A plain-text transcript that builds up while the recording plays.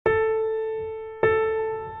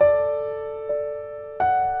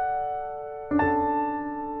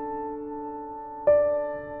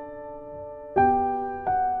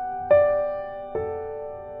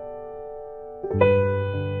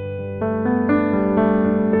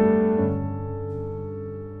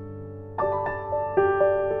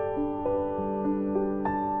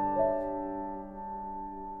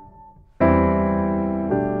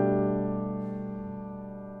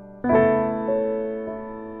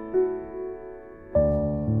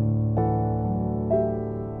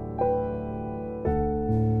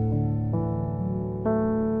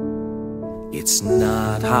It's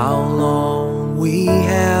not how long we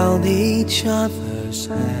held each other's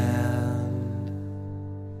hand.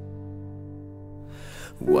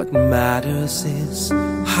 What matters is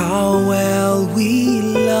how well we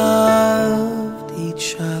loved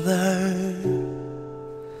each other.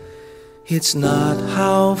 It's not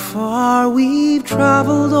how far we've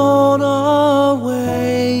traveled on our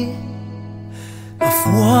way, of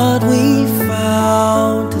what we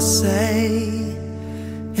found to say.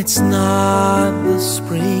 It's not the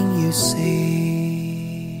spring you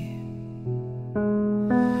see,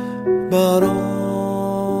 but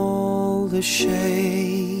all the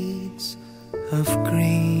shades of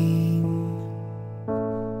green.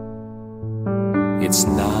 It's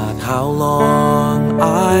not how long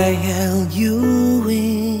I held you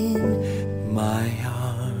in my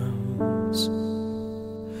arms.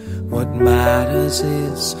 What matters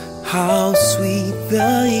is how sweet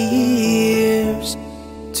the years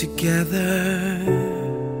together.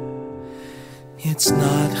 It's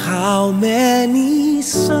not how many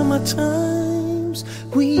summertimes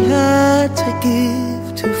we had to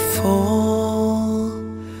give to fall.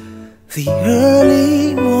 The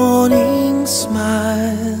early morning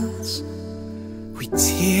smiles we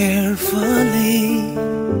tearfully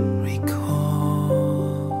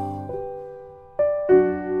recall.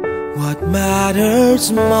 What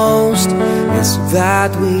matters most is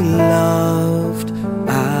that we loved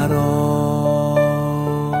at all.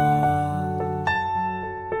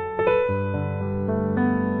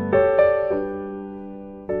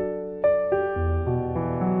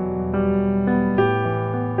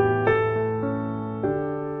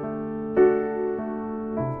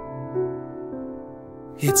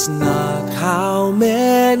 It's not how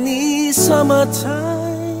many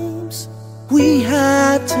summertimes we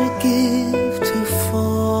had to give to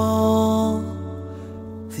fall.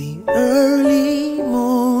 The early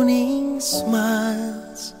morning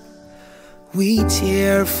smiles we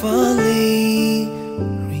tearfully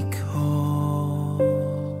recall.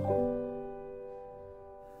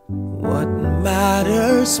 What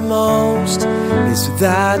matters most is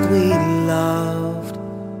that we loved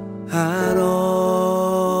at all.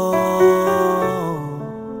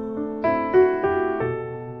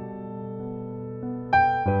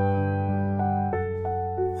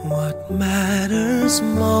 What matters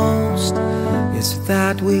most is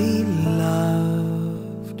that we love